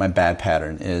bad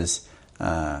pattern is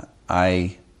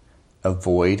I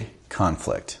avoid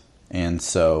conflict. And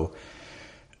so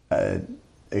a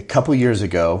couple years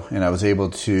ago, and I was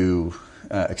able to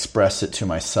express it to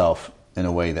myself in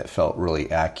a way that felt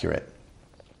really accurate.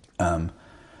 I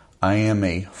am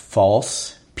a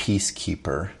false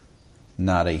peacekeeper,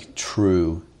 not a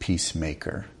true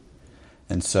peacemaker.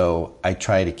 And so I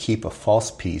try to keep a false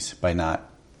peace by not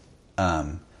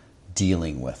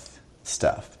dealing with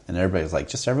stuff. And everybody's like,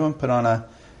 just everyone put on a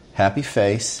happy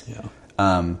face. Yeah.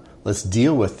 Let's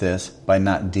deal with this by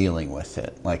not dealing with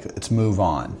it. Like, let's move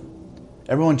on.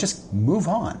 Everyone just move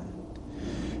on.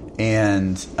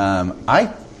 And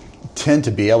I tend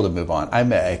to be able to move on.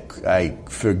 I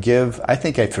forgive. I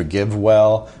think I forgive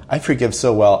well. I forgive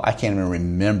so well I can't even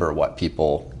remember what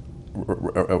people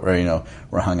were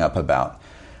hung up about.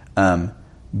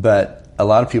 But a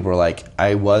lot of people are like,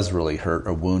 I was really hurt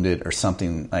or wounded or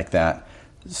something like that.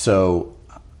 So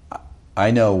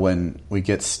I know when we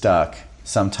get stuck,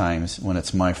 sometimes when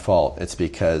it's my fault, it's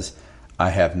because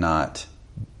I have not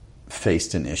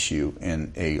faced an issue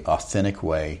in a authentic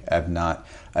way.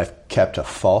 I've kept a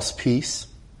false peace,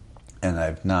 and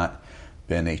I've not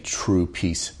been a true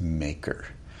peacemaker.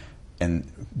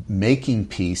 And making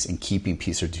peace and keeping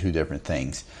peace are two different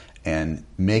things. And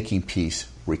making peace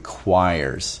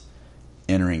requires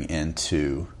entering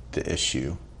into the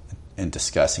issue and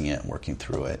discussing it and working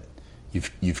through it.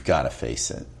 You've got to face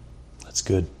it. That's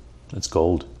good. That's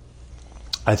gold.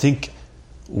 I think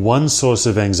one source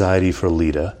of anxiety for a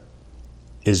leader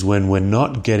is when we're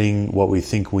not getting what we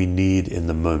think we need in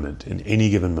the moment, in any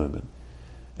given moment.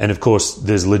 And of course,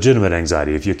 there's legitimate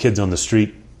anxiety. If your kid's on the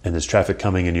street and there's traffic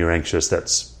coming and you're anxious,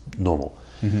 that's normal.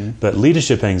 Mm-hmm. But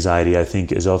leadership anxiety, I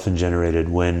think, is often generated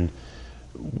when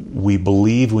we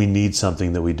believe we need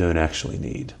something that we don't actually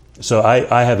need. So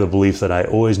I have a belief that I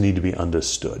always need to be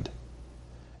understood.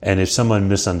 And if someone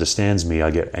misunderstands me,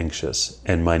 I get anxious.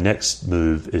 And my next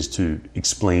move is to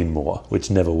explain more,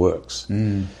 which never works.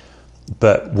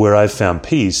 But where I've found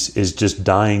peace is just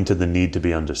dying to the need to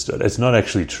be understood. It's not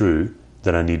actually true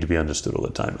that I need to be understood all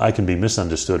the time. I can be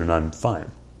misunderstood and I'm fine.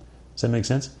 Does that make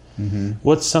sense? Mm-hmm.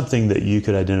 What's something that you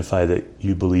could identify that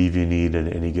you believe you need in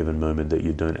any given moment that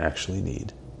you don't actually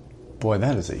need? Boy,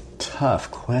 that is a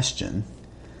tough question.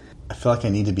 I feel like I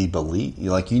need to be believed.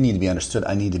 Like, you need to be understood.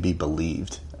 I need to be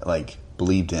believed, like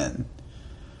believed in.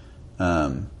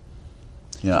 I'm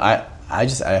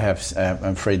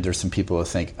afraid there's some people who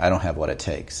think I don't have what it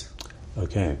takes.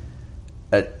 Okay.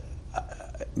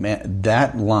 Man,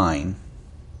 that line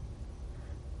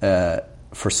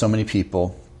for so many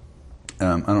people, I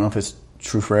don't know if it's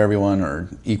true for everyone or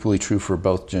equally true for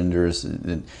both genders.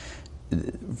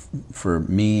 For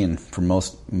me and for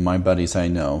most my buddies I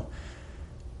know,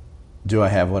 do I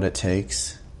have what it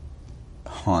takes?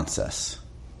 Haunts us.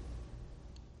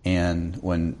 And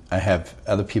when I have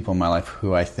other people in my life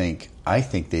who I think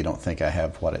they don't think I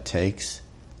have what it takes,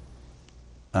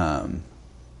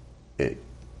 it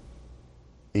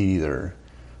either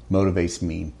motivates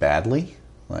me badly,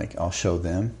 like I'll show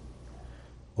them,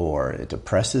 or it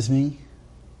depresses me,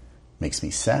 makes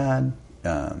me sad,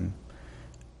 to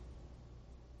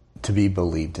be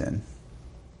believed in.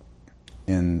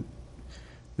 And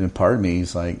then part of me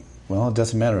is like, well, it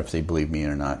doesn't matter if they believe me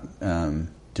or not.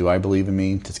 Do I believe in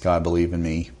me? Does God believe in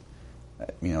me?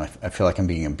 I feel like I'm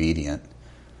being obedient.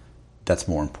 That's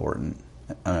more important.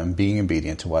 I'm being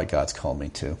obedient to what God's called me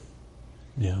to.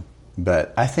 Yeah.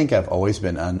 But I think I've always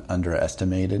been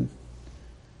underestimated.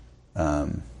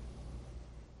 And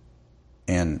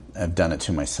I've done it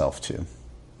to myself too.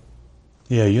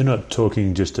 Yeah, you're not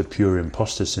talking just a pure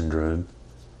imposter syndrome.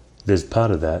 There's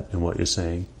part of that in what you're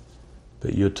saying.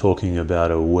 But you're talking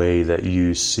about a way that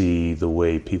you see the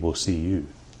way people see you.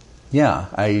 Yeah,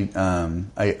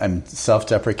 I'm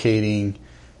self-deprecating.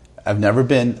 I've never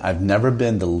been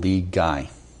the lead guy.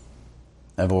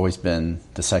 I've always been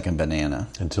the second banana.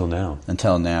 Until now.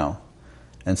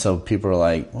 And so people are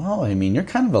like, well, you're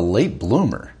kind of a late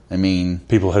bloomer.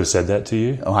 People have said that to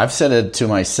you? Oh, I've said it to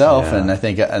myself, Yeah. and I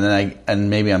think, and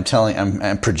maybe I'm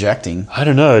projecting. I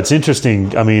don't know. It's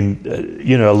interesting.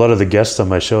 A lot of the guests on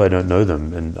my show, I don't know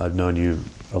them, and I've known you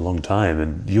a long time,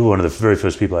 and you were one of the very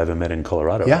first people I ever met in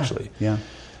Colorado, actually. Yeah.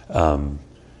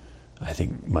 I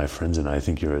think my friends and I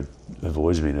think have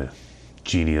always been a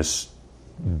genius,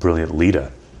 brilliant leader.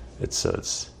 It's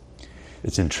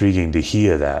intriguing to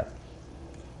hear that.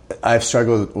 I've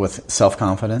struggled with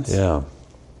self-confidence. Yeah.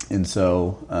 And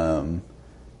so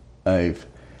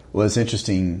was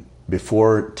interesting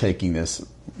before taking this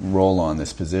role on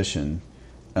this position.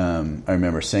 I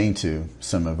remember saying to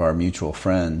some of our mutual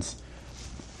friends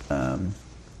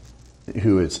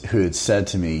who had said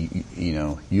to me,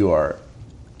 you are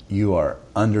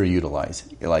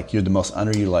underutilized. Like, you're the most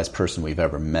underutilized person we've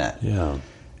ever met. Yeah.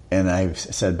 And I've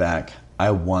said back,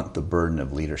 I want the burden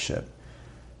of leadership.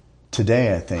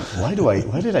 Today, I think, why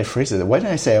did I phrase it? Why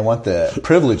didn't I say I want the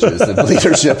privileges of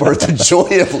leadership or the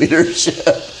joy of leadership?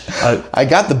 I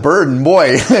got the burden.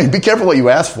 Boy, be careful what you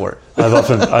ask for. I've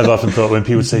often thought when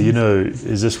people say,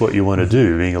 is this what you want to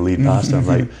do, being a lead pastor? I'm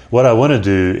like, what I want to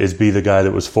do is be the guy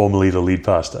that was formerly the lead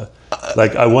pastor.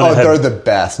 Like, I want to have... they're the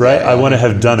best. Right? Yeah, I want to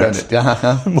have done it.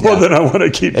 More than I want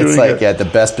to keep doing it. It's like, the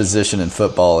best position in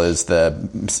football is the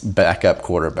backup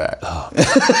quarterback. Oh.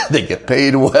 They get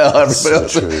paid well. Everybody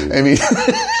else. True.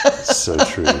 So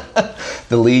true.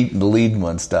 The lead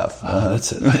one stuff. I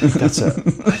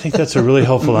think that's a really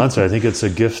helpful answer. I think it's a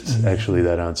gift, actually,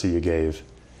 that answer you gave.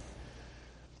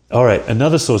 All right,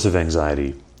 another source of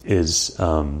anxiety is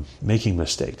making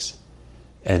mistakes.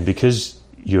 And because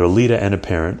you're a leader and a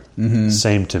parent,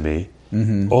 same to me,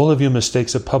 all of your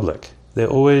mistakes are public. They're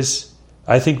always,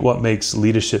 I think what makes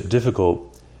leadership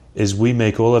difficult is we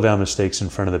make all of our mistakes in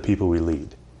front of the people we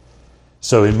lead.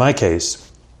 So in my case,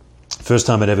 first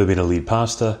time I'd ever been a lead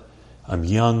pastor, I'm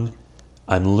young,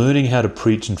 I'm learning how to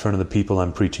preach in front of the people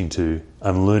I'm preaching to,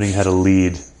 I'm learning how to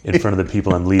lead in front of the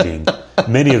people I'm leading,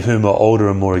 many of whom are older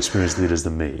and more experienced leaders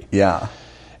than me. Yeah.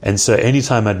 And so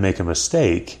anytime I'd make a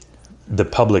mistake, the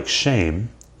public shame,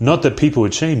 not that people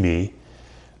would shame me,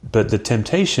 but the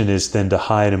temptation is then to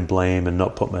hide and blame and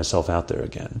not put myself out there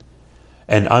again.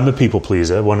 And I'm a people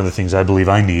pleaser. One of the things I believe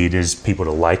I need is people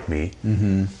to like me.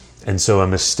 Mm-hmm. And so a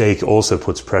mistake also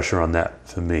puts pressure on that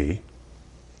for me.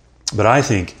 But I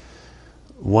think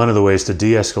one of the ways to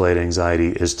de-escalate anxiety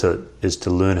is to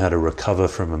learn how to recover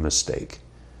from a mistake.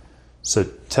 So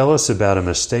tell us about a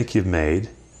mistake you've made.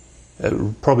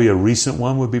 Probably a recent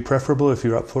one would be preferable if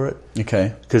you're up for it.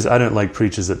 Okay. Because I don't like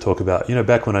preachers that talk about,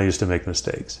 back when I used to make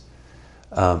mistakes.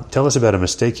 Tell us about a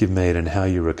mistake you've made and how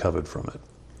you recovered from it.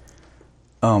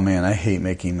 Oh man, I hate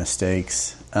making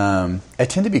mistakes. I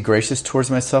tend to be gracious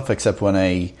towards myself, except when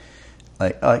I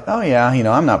oh yeah,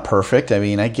 I'm not perfect.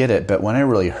 I get it. But when I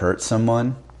really hurt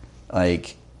someone,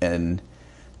 gosh,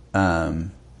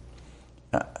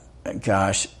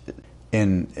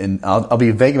 and I'll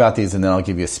be vague about these, and then I'll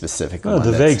give you a specific one.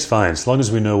 The vague's fine, as long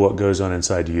as we know what goes on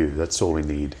inside you. That's all we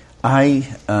need.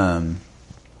 I've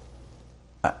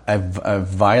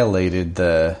violated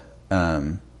the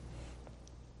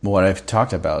what I've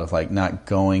talked about of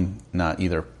not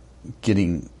either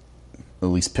getting, at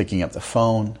least picking up the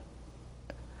phone,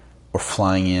 or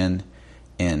flying in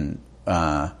and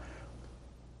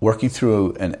working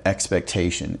through an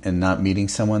expectation and not meeting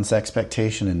someone's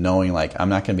expectation and knowing I'm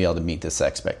not going to be able to meet this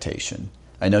expectation.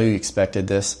 I know you expected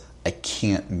this. I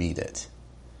can't meet it.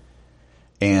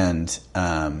 And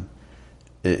and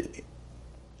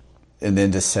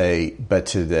then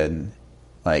to then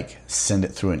send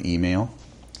it through an email.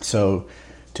 So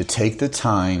to take the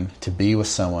time to be with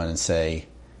someone and say,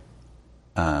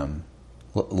 I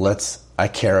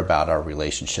care about our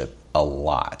relationship a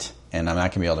lot, and I'm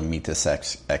not going to be able to meet this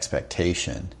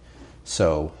expectation.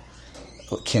 So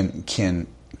can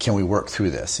we work through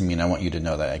this? I want you to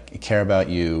know that I care about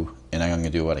you, and I'm going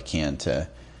to do what I can to,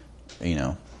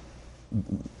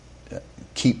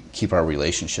 keep our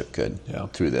relationship good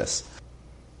through this.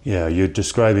 Yeah, you're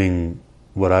describing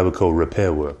what I would call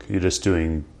repair work. You're just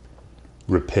doing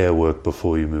repair work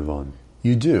before you move on.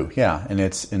 You do, yeah, and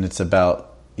it's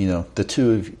about, you know, the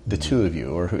two of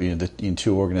you, or, you know, in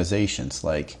two organizations.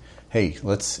 Like, hey,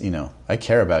 let's, you know, I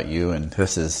care about you, and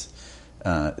this is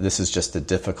just the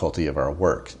difficulty of our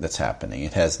work that's happening.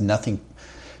 It has nothing,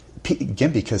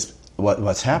 again, because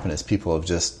what's happened is people have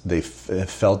just they've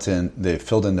filled in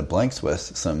the blanks with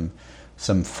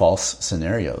some false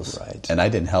scenarios, right? And I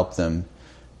didn't help them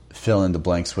fill in the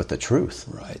blanks with the truth,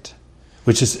 right?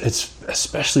 Which is, it's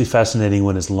especially fascinating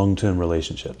when it's long-term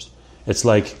relationships. It's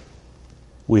like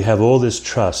we have all this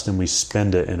trust and we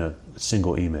spend it in a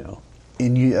single email.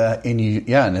 And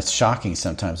it's shocking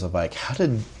sometimes. Of like, how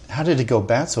did it go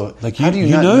bad? So like, how do you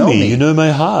not know me? You know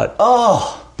my heart.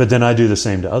 Oh, but then I do the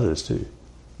same to others too.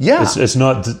 Yeah, it's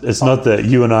not that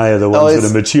you and I are the ones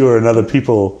that are mature and other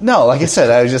people. No, like I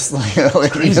said, I was just like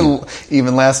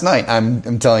even last night.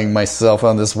 I'm telling myself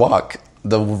on this walk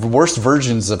the worst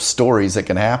versions of stories that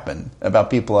can happen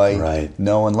about people I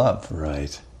know and love.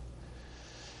 Right.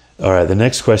 All right. The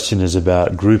next question is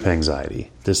about group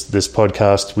anxiety. This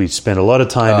podcast, we spend a lot of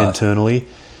time internally,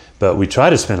 but we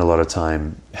try to spend a lot of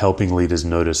time helping leaders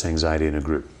notice anxiety in a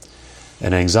group.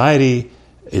 And anxiety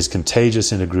is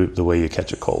contagious in a group the way you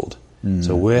catch a cold. Mm.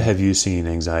 So where have you seen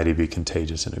anxiety be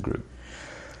contagious in a group?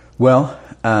 Well,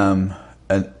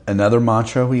 another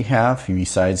mantra we have,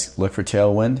 besides look for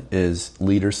tailwind, is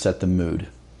leaders set the mood.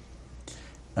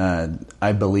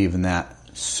 I believe in that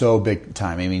so big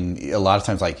time. I mean, a lot of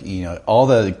times, like, you know, all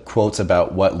the quotes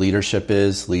about what leadership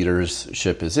is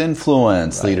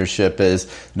influence, right. Leadership is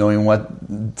knowing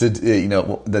what to, you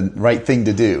know, the right thing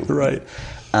to do. Right.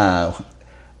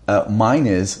 Mine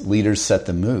is leaders set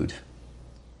the mood.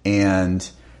 And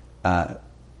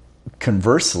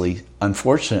conversely,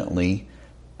 unfortunately,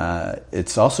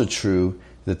 it's also true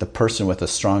that the person with the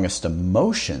strongest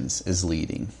emotions is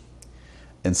leading.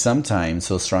 And sometimes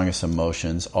those strongest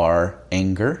emotions are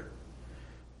anger,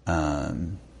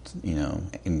 you know,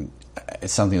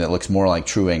 it's something that looks more like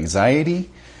true anxiety,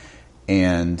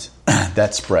 and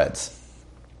that spreads.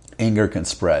 Anger can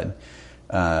spread.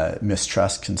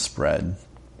 Mistrust can spread.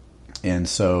 And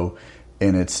so,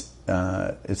 and it's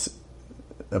a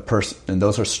person, and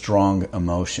those are strong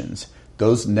emotions.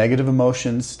 Those negative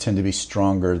emotions tend to be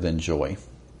stronger than joy.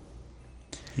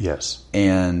 Yes.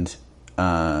 And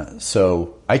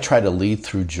so I try to lead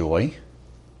through joy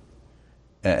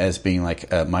as being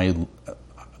like I'm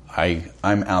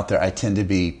out there. I tend to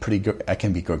be I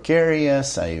can be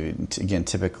gregarious. Again,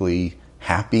 typically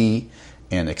happy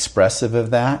and expressive of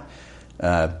that.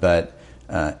 But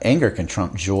anger can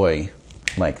trump joy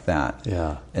like that.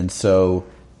 Yeah. And so,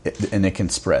 and it can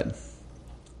spread.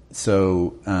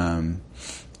 So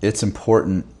it's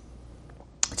important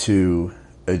to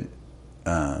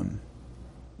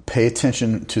pay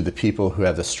attention to the people who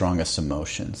have the strongest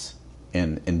emotions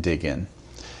and dig in.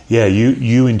 Yeah,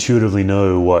 you intuitively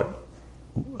know what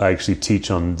I actually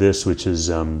teach on this, which is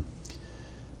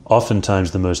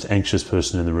oftentimes the most anxious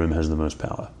person in the room has the most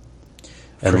power.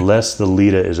 Unless the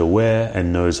leader is aware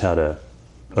and knows how to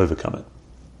overcome it.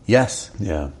 Yes.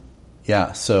 Yeah.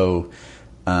 Yeah. So,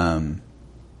 and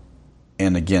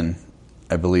again,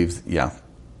 I believe,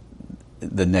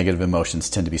 the negative emotions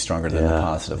tend to be stronger than the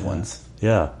positive ones.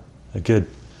 Yeah. Good.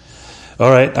 All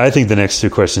right. I think the next two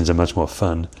questions are much more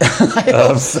fun. I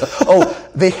hope so. Oh,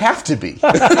 they have to be.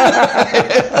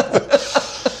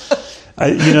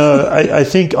 I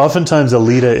think oftentimes a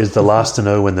leader is the last to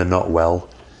know when they're not well.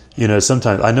 You know,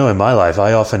 sometimes, I know in my life,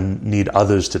 I often need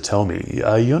others to tell me,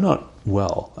 you're not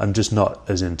well. I'm just not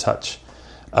as in touch.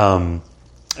 And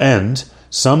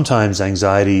sometimes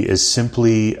anxiety is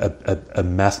simply a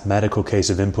mathematical case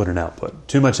of input and output.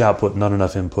 Too much output, not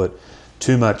enough input.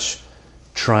 Too much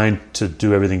trying to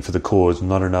do everything for the cause,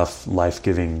 not enough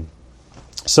life-giving.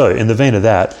 So, in the vein of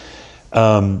that,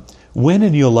 when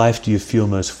in your life do you feel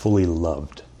most fully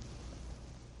loved?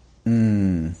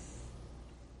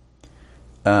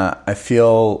 I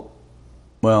feel,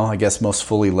 I guess most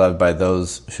fully loved by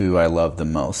those who I love the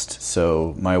most.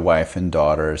 So my wife and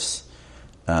daughters,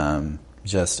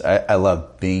 I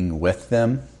love being with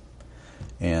them.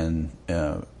 And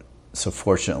so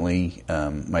fortunately,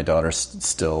 my daughters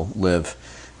still live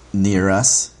near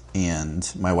us, and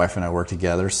my wife and I work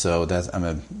together. So I'm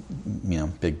a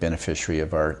big beneficiary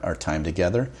of our time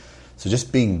together. So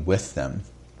just being with them,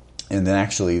 and then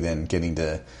actually getting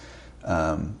to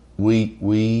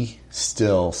we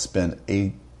still spend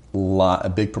a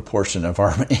big proportion of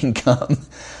our income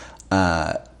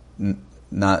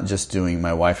not just doing,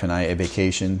 my wife and I, a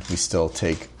vacation. We still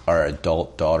take our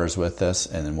adult daughters with us,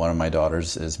 and then one of my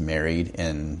daughters is married,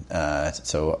 and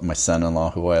so my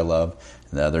son-in-law, who I love,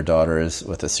 and the other daughter is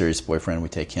with a serious boyfriend. We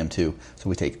take him too. So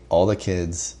we take all the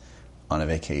kids on a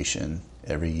vacation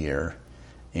every year,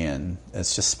 and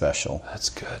it's just special. That's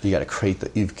good. You got to create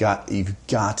you've got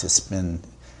to spend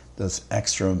those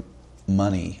extra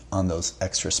money on those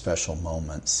extra special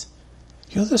moments.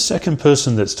 You're the second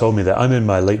person that's told me that. I'm in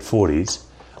my late 40s.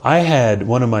 I had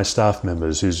one of my staff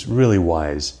members who's really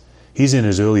wise. He's in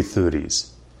his early 30s.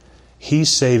 He's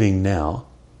saving now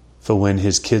for when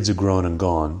his kids are grown and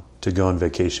gone to go on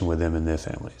vacation with them and their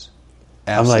families.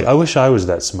 Absolutely. I'm like, I wish I was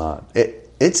that smart.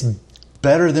 It's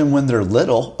better than when they're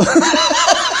little.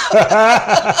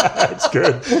 That's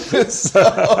good. So,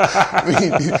 I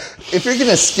mean, if you're going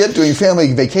to skip doing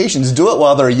family vacations, do it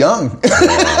while they're young.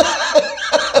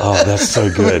 Oh, that's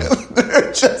so good.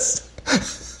 They're just...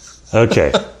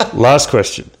 Okay, last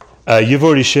question. You've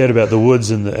already shared about the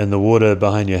woods and the water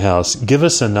behind your house. Give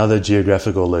us another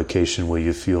geographical location where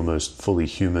you feel most fully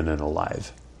human and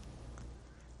alive.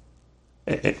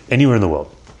 Anywhere in the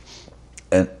world.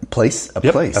 A place. A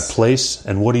place.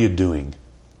 And what are you doing?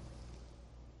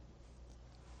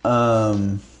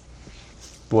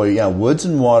 Woods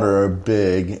and water are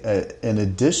big. In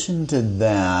addition to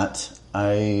that,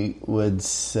 I would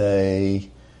say...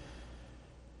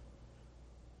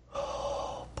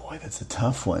 Boy, that's a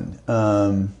tough one.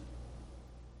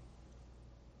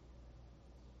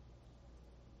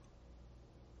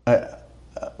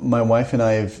 My wife and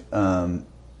I have,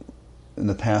 in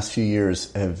the past few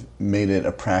years, have made it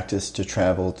a practice to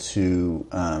travel to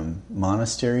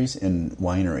monasteries and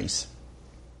wineries.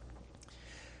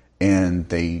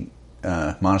 And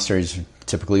monasteries are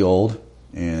typically old,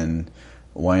 and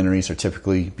wineries are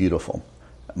typically beautiful.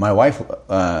 My wife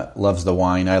loves the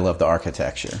wine. I love the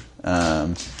architecture,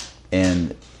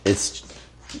 and it's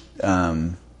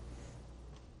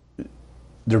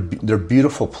they're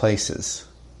beautiful places,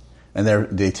 and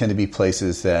they tend to be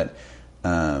places that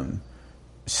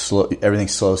everything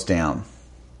slows down,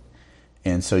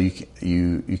 and so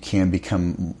you can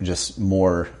become just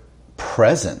more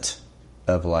present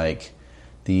of like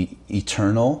the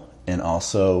eternal, and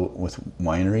also with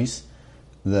wineries,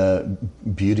 the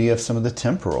beauty of some of the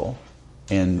temporal,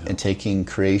 and taking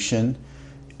creation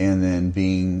and then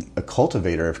being a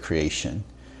cultivator of creation.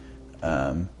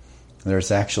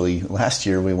 There's actually, last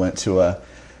year we went to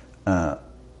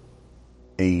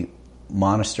a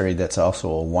monastery that's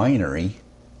also a winery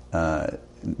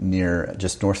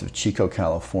just north of Chico,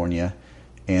 California,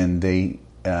 and they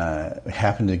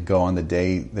happened to go on the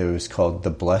day that was called the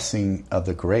Blessing of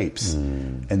the Grapes,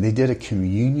 and they did a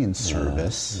communion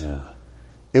service. Yeah.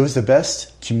 It was the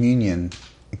best communion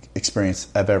experience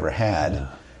I've ever had,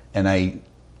 and I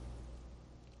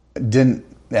didn't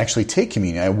actually take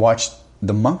communion. I watched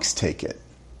the monks take it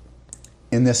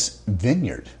in this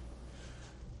vineyard.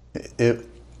 It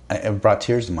brought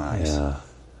tears to my eyes. Yeah,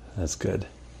 that's good.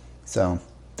 So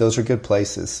those are good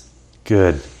places.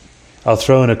 Good. I'll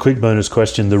throw in a quick bonus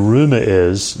question. The rumor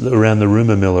is, around the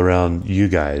rumor mill around you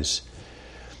guys,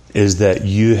 is that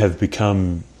you have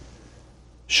become,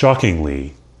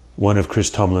 shockingly, one of Chris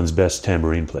Tomlin's best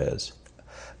tambourine players.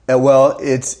 Well,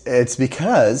 it's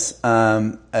because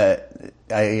I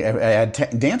had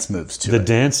dance moves to it. The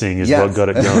dancing is what got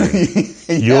it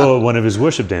going. You're one of his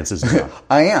worship dancers now.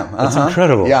 I am. That's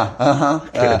incredible.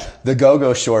 Yeah. The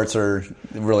go-go shorts are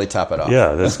really top it off.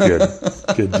 Yeah, that's good.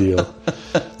 Good deal.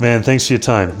 Man, thanks for your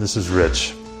time. This is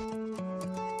rich.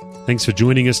 Thanks for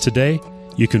joining us today.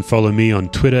 You can follow me on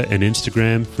Twitter and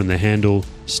Instagram from the handle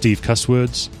Steve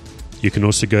Cusswords. You can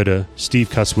also go to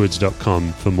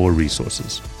stevecusswords.com for more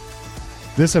resources.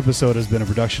 This episode has been a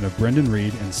production of Brendan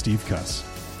Reed and Steve Cuss.